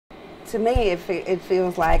To me, it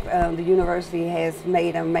feels like the university has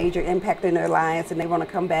made a major impact in their lives, and they want to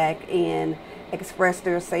come back and express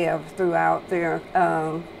themselves throughout their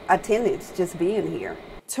attendance, just being here.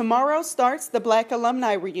 Tomorrow starts the Black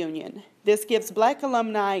Alumni Reunion. This gives Black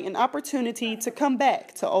alumni an opportunity to come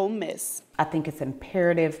back to Ole Miss. I think it's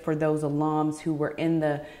imperative for those alums who were in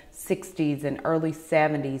the 60s and early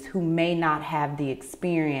 70s who may not have the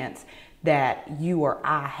experience that you or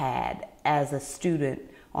I had as a student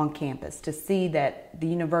on campus, to see that the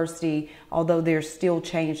university, although there's still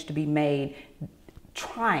change to be made,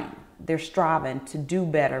 they're striving to do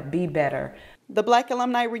better, be better. The Black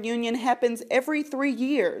Alumni Reunion happens every 3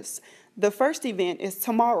 years. The first event is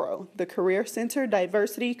tomorrow, the Career Center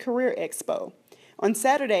Diversity Career Expo. On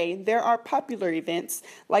Saturday, there are popular events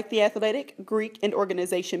like the Athletic, Greek, and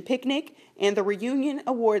Organization Picnic and the Reunion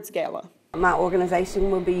Awards Gala. My organization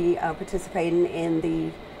will be participating in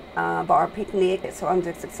the bar picnic, so I'm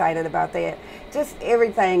just excited about that. Just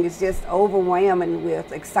everything is just overwhelming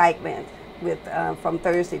with excitement from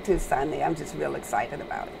Thursday to Sunday. I'm just real excited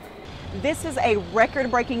about it. This is a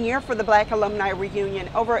record-breaking year for the Black Alumni Reunion.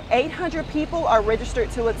 Over 800 people are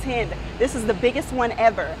registered to attend. This is the biggest one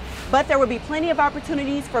ever. But there will be plenty of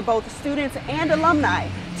opportunities for both students and alumni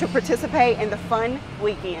to participate in the fun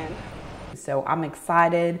weekend. So I'm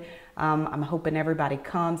excited. I'm hoping everybody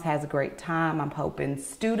comes, has a great time. I'm hoping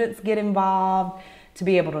students get involved to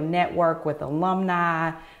be able to network with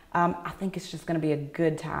alumni. I think it's just going to be a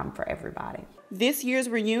good time for everybody. This year's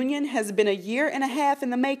reunion has been a year and a half in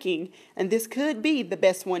the making, and this could be the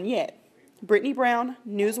best one yet. Brittany Brown,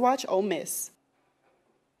 NewsWatch, Ole Miss.